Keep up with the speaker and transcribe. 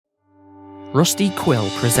Rusty Quill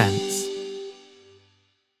presents.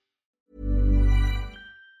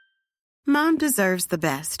 Mom deserves the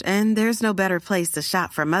best, and there's no better place to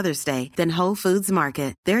shop for Mother's Day than Whole Foods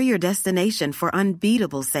Market. They're your destination for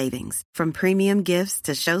unbeatable savings, from premium gifts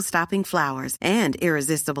to show-stopping flowers and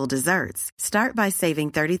irresistible desserts. Start by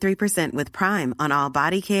saving 33% with Prime on all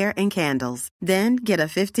body care and candles. Then get a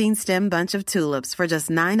 15-stem bunch of tulips for just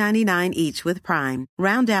 $9.99 each with Prime.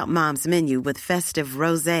 Round out Mom's menu with festive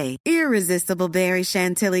rosé, irresistible berry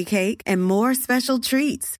chantilly cake, and more special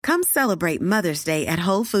treats. Come celebrate Mother's Day at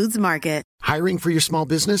Whole Foods Market. Hiring for your small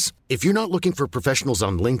business? If you're not looking for professionals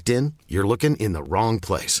on LinkedIn, you're looking in the wrong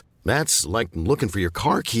place. That's like looking for your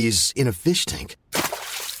car keys in a fish tank.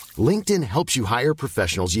 LinkedIn helps you hire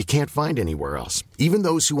professionals you can't find anywhere else, even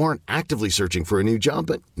those who aren't actively searching for a new job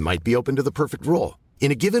but might be open to the perfect role.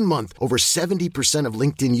 In a given month, over 70% of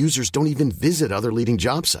LinkedIn users don't even visit other leading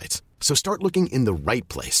job sites. So start looking in the right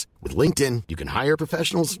place. With LinkedIn, you can hire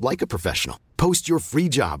professionals like a professional. Post your free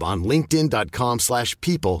job on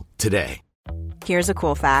linkedin.com/people today. Here's a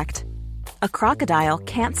cool fact. A crocodile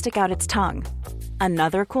can't stick out its tongue.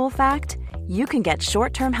 Another cool fact, you can get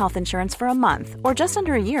short-term health insurance for a month or just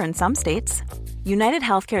under a year in some states. United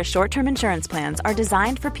Healthcare short-term insurance plans are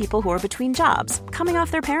designed for people who are between jobs, coming off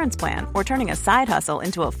their parents' plan, or turning a side hustle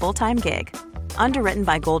into a full-time gig. Underwritten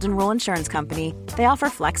by Golden Rule Insurance Company, they offer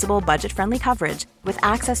flexible, budget-friendly coverage with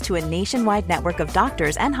access to a nationwide network of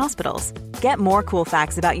doctors and hospitals. Get more cool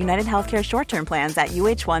facts about United Healthcare short-term plans at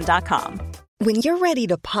uh1.com. When you're ready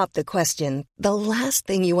to pop the question, the last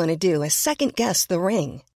thing you want to do is second-guess the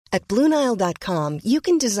ring. At BlueNile.com, you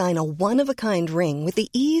can design a one-of-a-kind ring with the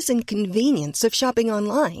ease and convenience of shopping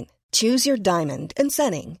online. Choose your diamond and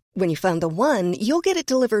setting. When you find the one, you'll get it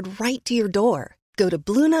delivered right to your door. Go to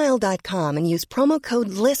BlueNile.com and use promo code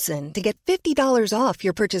LISTEN to get $50 off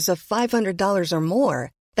your purchase of $500 or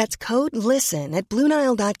more. That's code LISTEN at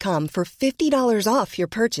BlueNile.com for $50 off your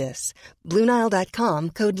purchase. BlueNile.com,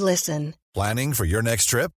 code LISTEN. Planning for your next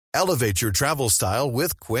trip? Elevate your travel style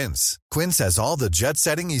with Quince. Quince has all the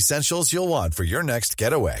jet-setting essentials you'll want for your next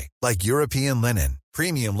getaway, like European linen,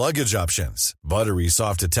 premium luggage options, buttery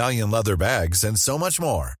soft Italian leather bags, and so much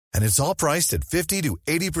more. And it's all priced at 50 to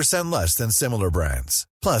 80% less than similar brands.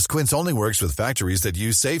 Plus, Quince only works with factories that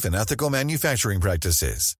use safe and ethical manufacturing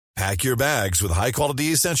practices. Pack your bags with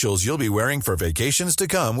high-quality essentials you'll be wearing for vacations to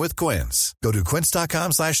come with Quince. Go to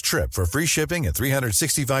quince.com/trip for free shipping and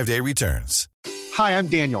 365-day returns. Hi, I'm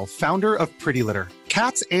Daniel, founder of Pretty Litter.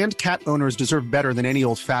 Cats and cat owners deserve better than any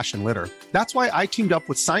old-fashioned litter. That's why I teamed up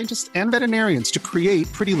with scientists and veterinarians to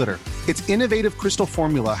create Pretty Litter. Its innovative crystal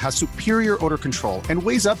formula has superior odor control and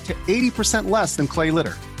weighs up to 80% less than clay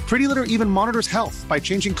litter. Pretty Litter even monitors health by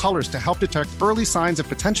changing colors to help detect early signs of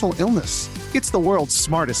potential illness. It's the world's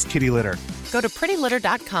smartest kitty litter. Go to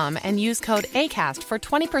prettylitter.com and use code ACAST for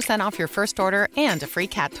 20% off your first order and a free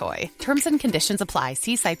cat toy. Terms and conditions apply.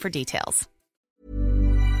 See site for details.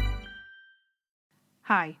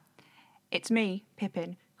 Hi, it's me,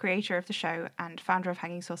 Pippin, creator of the show and founder of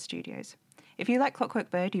Hanging Sauce Studios. If you like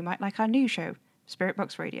Clockwork Bird, you might like our new show, Spirit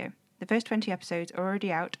Box Radio. The first 20 episodes are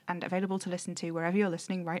already out and available to listen to wherever you're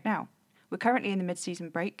listening right now. We're currently in the mid-season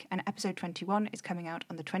break, and episode 21 is coming out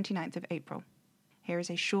on the 29th of April. Here is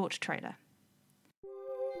a short trailer.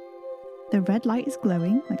 The red light is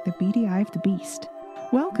glowing like the beady eye of the beast.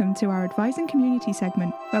 Welcome to our advising community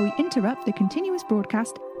segment, where we interrupt the continuous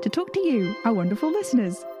broadcast to talk to you, our wonderful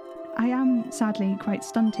listeners. I am, sadly, quite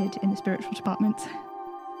stunted in the spiritual department.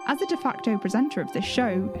 As the de facto presenter of this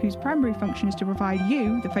show, whose primary function is to provide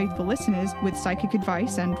you, the faithful listeners, with psychic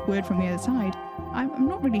advice and word from the other side, I'm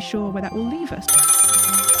not really sure where that will leave us.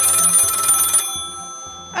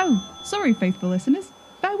 Oh, sorry, faithful listeners.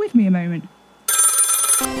 Bear with me a moment.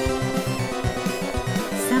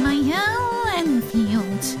 Samael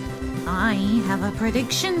Enfield, I have a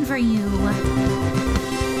prediction for you.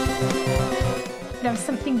 There's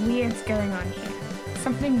something weird's going on here.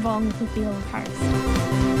 Something wrong with the old house.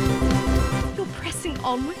 You're pressing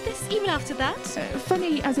on with this even after that?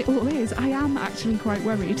 Funny as it all is, I am actually quite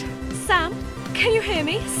worried. Sam, can you hear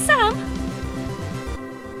me? Sam?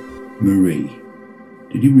 Marie,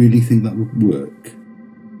 did you really think that would work?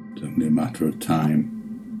 It's only a matter of time.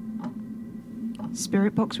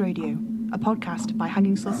 Spirit Box Radio, a podcast by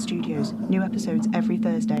Hanging Sauce Studios. New episodes every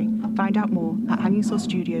Thursday. Find out more at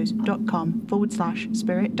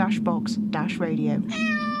hangingsaucestudios.com/spirit-box-radio.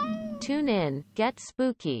 Tune in, get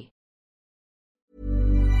spooky.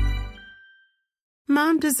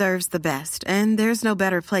 Mom deserves the best, and there's no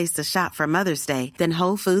better place to shop for Mother's Day than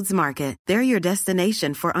Whole Foods Market. They're your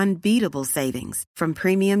destination for unbeatable savings, from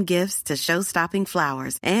premium gifts to show-stopping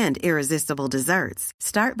flowers and irresistible desserts.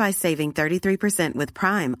 Start by saving 33% with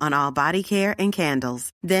Prime on all body care and candles.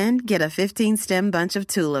 Then get a 15-stem bunch of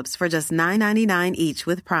tulips for just $9.99 each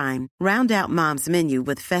with Prime. Round out Mom's menu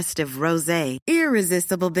with festive rosé,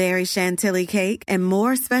 irresistible berry chantilly cake, and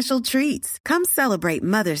more special treats. Come celebrate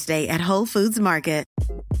Mother's Day at Whole Foods Market.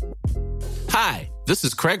 Hi, this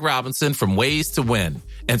is Craig Robinson from Ways to Win,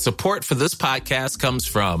 and support for this podcast comes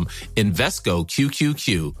from Invesco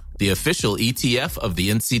QQQ, the official ETF of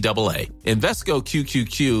the NCAA. Invesco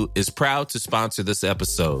QQQ is proud to sponsor this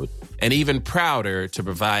episode, and even prouder to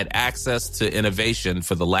provide access to innovation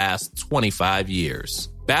for the last 25 years.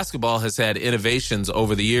 Basketball has had innovations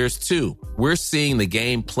over the years, too. We're seeing the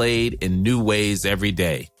game played in new ways every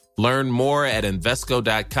day. Learn more at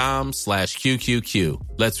Invesco.com/QQQ.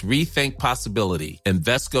 Let's rethink possibility.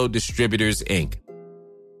 Invesco Distributors, Inc.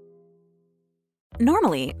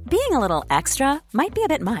 Normally, being a little extra might be a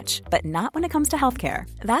bit much, but not when it comes to healthcare.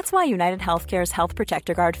 That's why United Healthcare's Health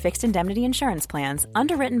Protector Guard fixed indemnity insurance plans,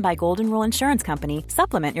 underwritten by Golden Rule Insurance Company,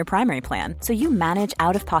 supplement your primary plan so you manage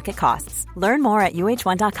out-of-pocket costs. Learn more at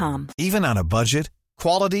UH1.com. Even on a budget,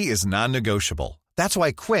 quality is non-negotiable. That's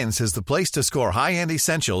why Quince is the place to score high-end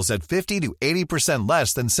essentials at 50 to 80%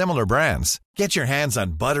 less than similar brands. Get your hands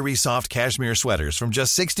on buttery soft cashmere sweaters from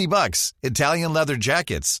just $60, Italian leather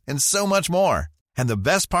jackets, and so much more. And the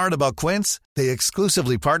best part about Quince, they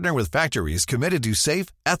exclusively partner with factories committed to safe,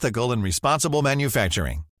 ethical, and responsible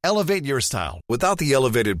manufacturing. Elevate your style without the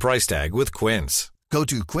elevated price tag with Quince. Go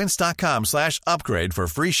to quince.com/upgrade for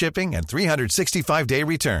free shipping and 365-day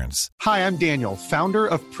returns. Hi, I'm Daniel, founder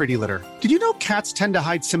of Pretty Litter. Did you know cats tend to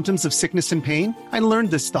hide symptoms of sickness and pain? I learned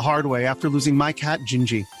this the hard way after losing my cat,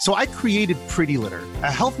 Gingy. So I created Pretty Litter, a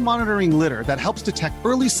health monitoring litter that helps detect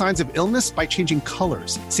early signs of illness by changing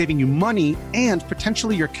colors, saving you money and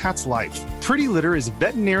potentially your cat's life. Pretty Litter is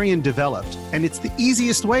veterinarian developed, and it's the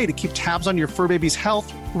easiest way to keep tabs on your fur baby's health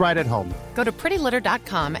right at home. Go to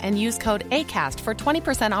prettylitter.com and use code ACAST for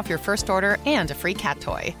 20% off your first order and a free cat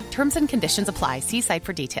toy. Terms and conditions apply. See site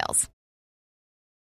for details.